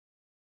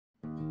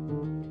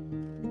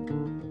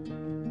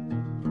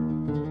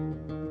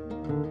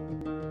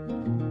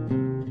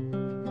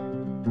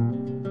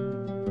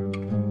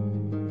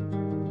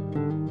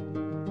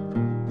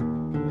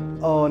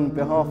On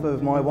behalf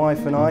of my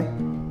wife and I,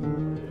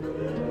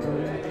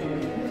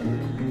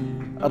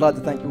 I'd like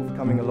to thank you all for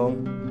coming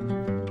along.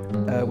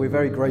 We're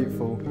very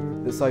grateful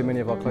that so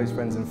many of our close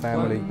friends and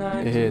family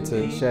are here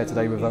to share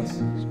today with us.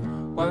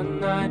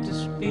 One night to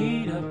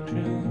speed up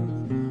truth,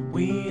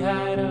 we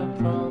had a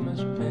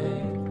promise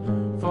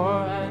made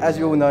for. As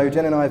you all know,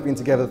 Jen and I have been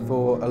together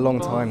for a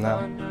long time now,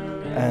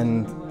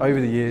 and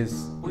over the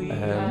years,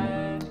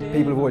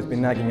 people have always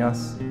been nagging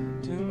us,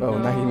 well,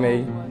 nagging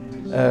me,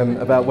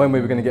 about when we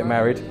were going to get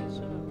married.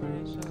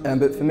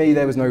 But for me,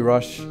 there was no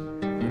rush,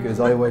 because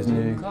I always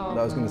knew that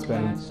I was going to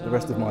spend the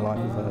rest of my life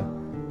with her,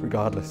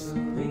 regardless.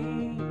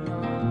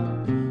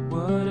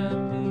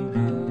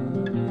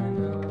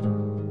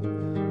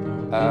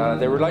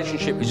 The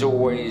relationship has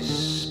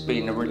always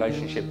been a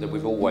relationship that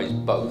we've always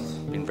both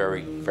been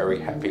very, very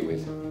happy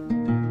with.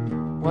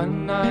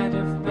 One night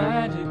of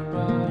magic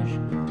rush,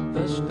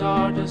 the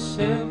start a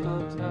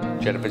simple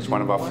touch. Jennifer's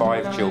one of our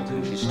 5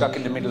 children. She's stuck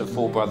in the middle of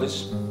 4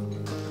 brothers.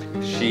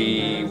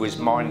 She was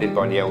minded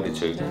by the elder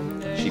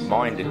 2. She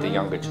minded the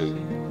younger 2.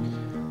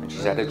 And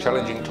she's had her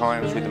challenging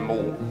times with them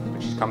all,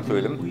 but she's come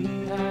through them.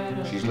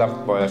 She's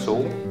loved by us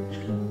all.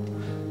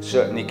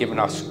 Certainly given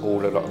us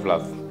all a lot of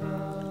love.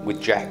 With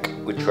Jack,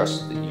 we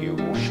trust that you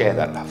will share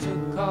that love.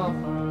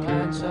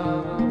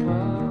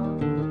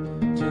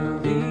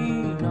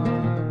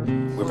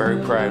 We're very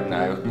proud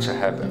now to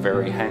have a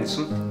very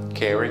handsome,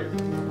 caring,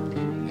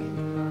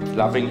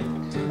 loving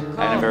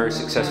and a very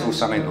successful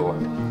son-in-law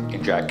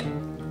in Jack.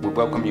 We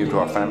welcome you to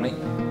our family.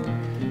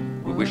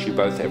 We wish you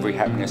both every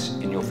happiness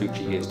in your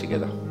future years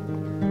together.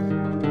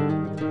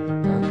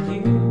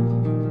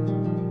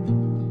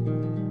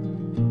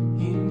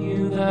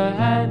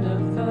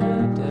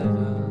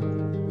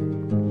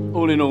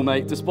 All in all,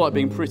 mate, despite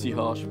being pretty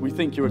harsh, we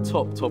think you're a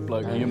top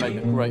bloke and you make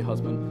a great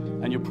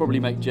husband, and you'll probably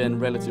make Jen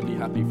relatively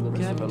happy for the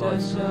rest of her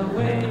life.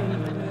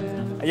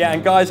 Yeah,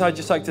 and guys, I'd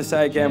just like to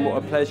say again what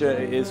a pleasure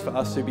it is for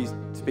us to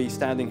be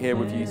standing here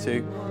with you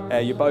two.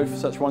 You're both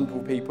such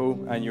wonderful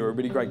people and you're a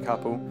really great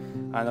couple,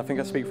 and I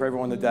think I speak for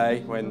everyone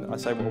today when I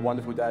say what a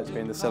wonderful day it's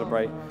been to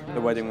celebrate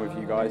the wedding with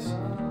you guys.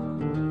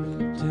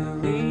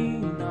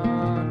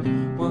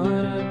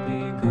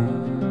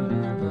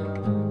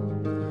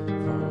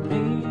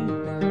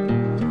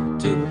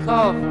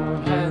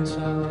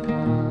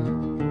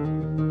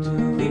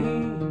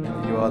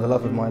 You are the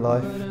love of my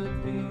life,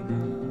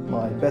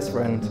 my best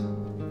friend,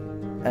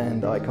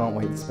 and I can't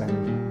wait to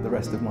spend the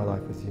rest of my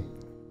life with you.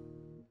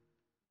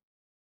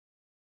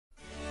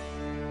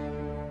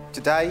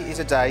 Today is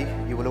a day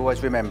you will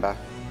always remember,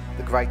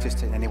 the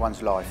greatest in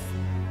anyone's life.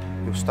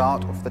 You'll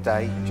start off the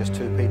day just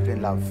 2 people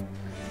in love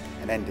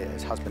and end it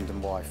as husband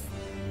and wife.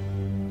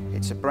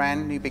 It's a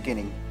brand new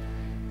beginning,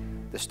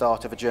 the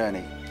start of a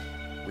journey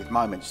with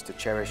moments to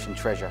cherish and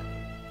treasure.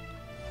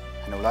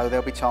 And although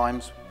there'll be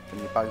times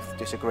when you both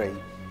disagree,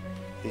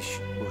 this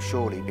will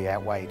surely be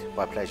outweighed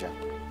by pleasure.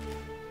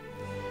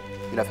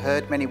 You'll have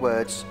heard many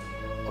words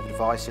of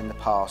advice in the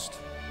past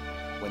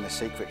when the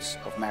secrets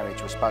of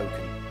marriage were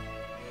spoken.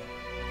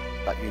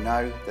 But you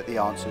know that the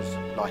answers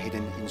lie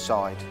hidden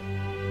inside,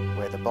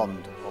 where the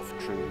bond of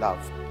true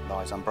love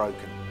lies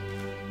unbroken.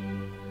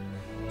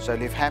 So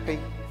live happy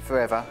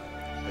forever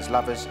as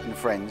lovers and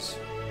friends.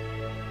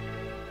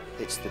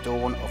 It's the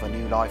dawn of a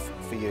new life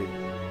for you,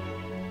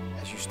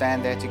 as you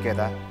stand there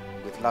together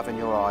with love in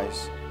your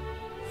eyes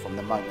from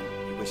the moment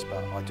you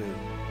whisper, I do.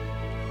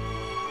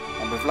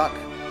 And with luck,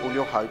 all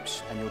your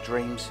hopes and your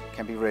dreams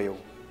can be real.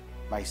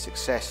 May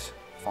success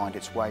find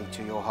its way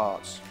to your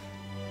hearts.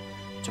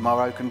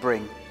 Tomorrow can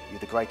bring you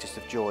the greatest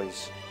of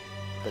joys,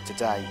 but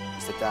today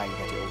is the day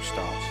that it all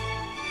starts.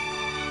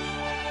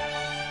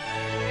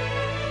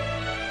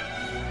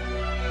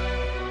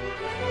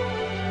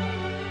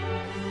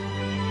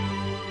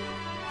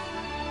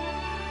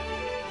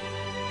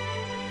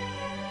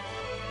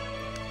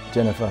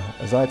 Jennifer,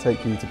 as I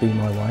take you to be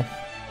my wife,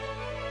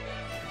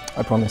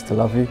 I promise to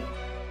love you,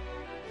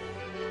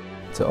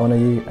 to honour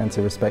you and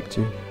to respect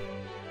you.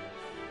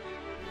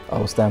 I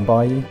will stand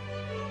by you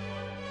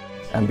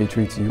and be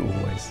true to you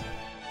always.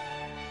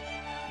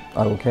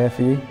 I will care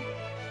for you,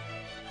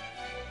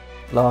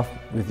 laugh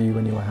with you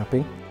when you are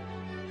happy,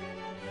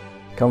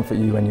 comfort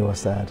you when you are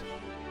sad.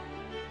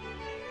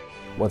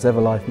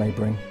 Whatever life may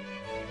bring,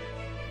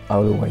 I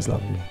will always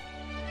love you.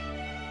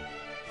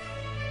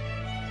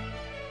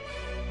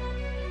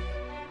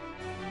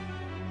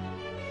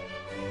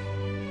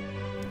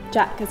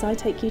 Jack, as I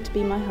take you to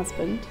be my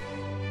husband,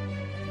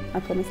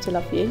 I promise to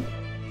love you,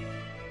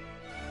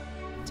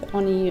 to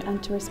honour you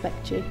and to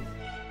respect you.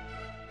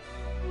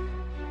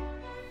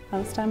 I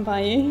will stand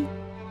by you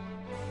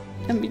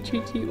and be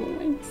true to you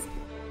always.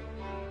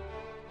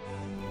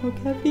 I will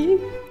care for you,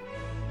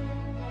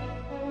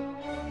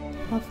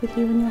 laugh with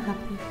you when you're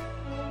happy,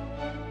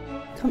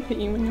 comfort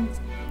you when you're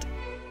sad.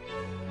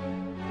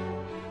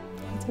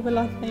 Whatever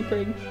life may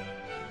bring,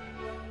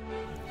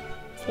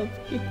 I love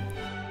you.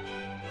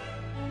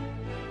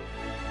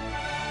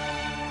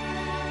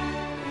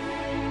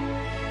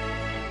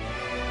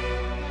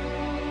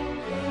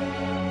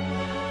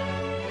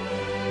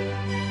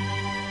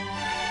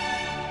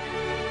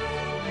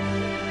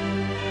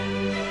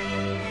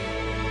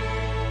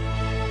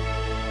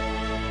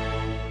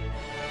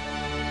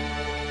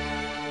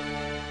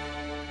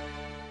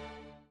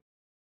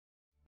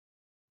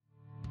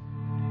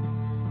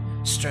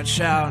 stretch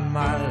out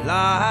my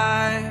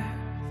life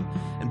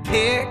and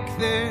pick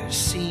the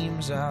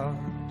seams out.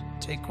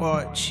 Take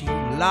what you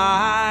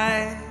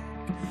like,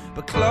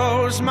 but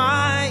close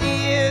my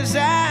ears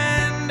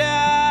and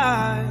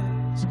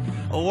eyes.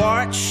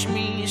 Watch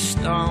me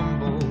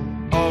stumble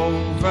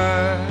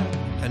over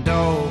and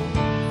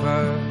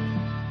over.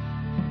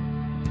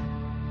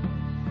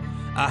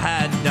 I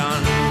had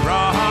done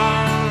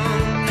wrong.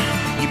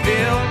 You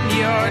built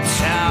your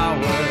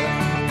tower,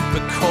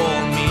 but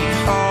call me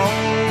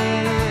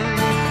home,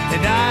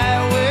 and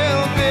I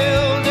will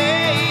build a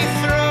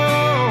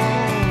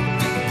throne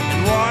and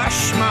wash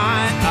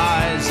my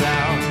eyes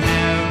out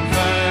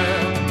never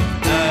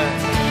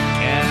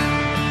again.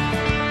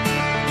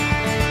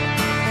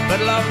 But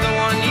love the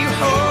one you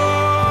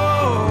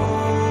hold,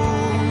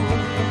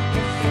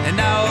 and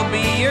I'll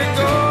be your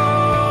goal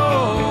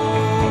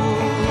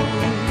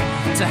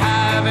to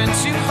have and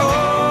to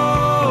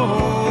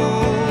hold,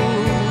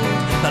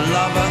 the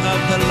lover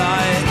of the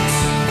light,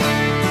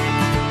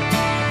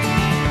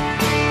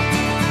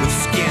 with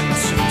skin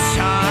too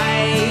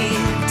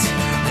tight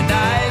and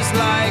eyes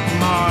like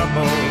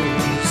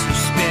marbles who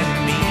spin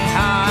me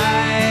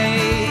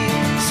high.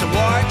 So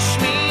watch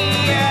me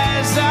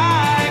as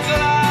I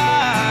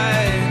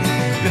glide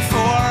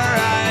before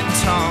I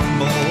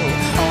tumble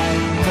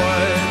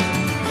homeward,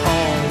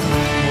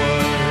 homeward.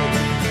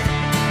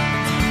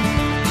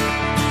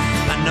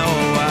 I know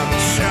I've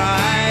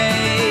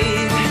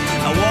tried,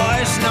 I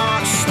was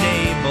not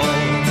stable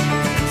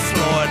and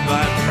floored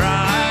by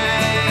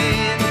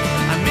pride.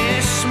 I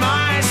miss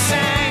my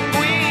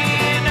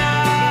sanguine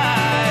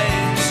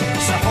eyes,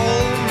 so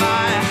hold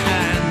my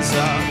hands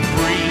up,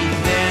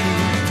 breathe in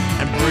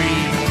and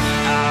breathe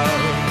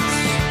out.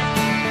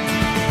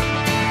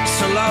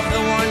 So love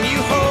the one you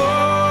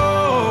hold,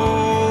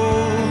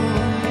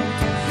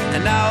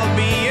 and I'll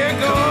be your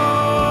goal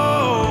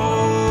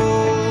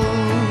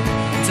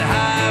to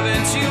have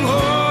and to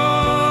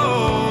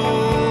hold,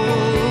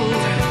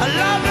 a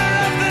lover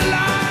of the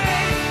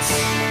light.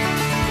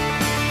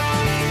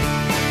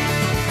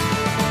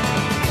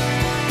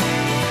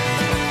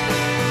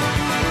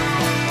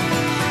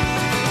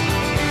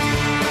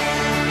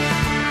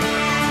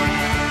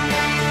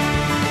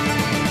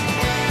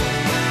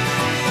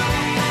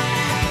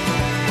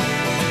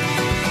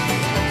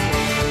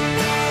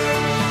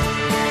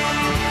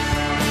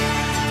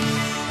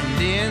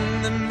 And in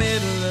the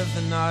middle of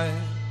the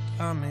night,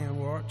 I may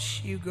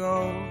watch you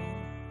go.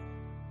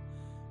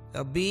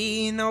 There'll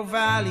be no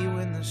value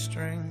in the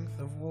strength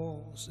of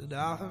walls that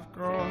I have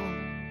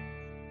grown.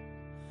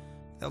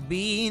 There'll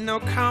be no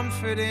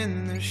comfort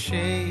in the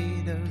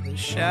shade of the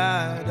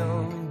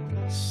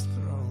shadow's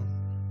throne.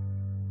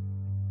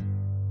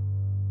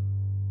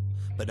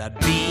 But I'd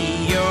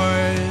be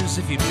yours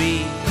if you'd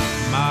be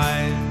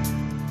mine.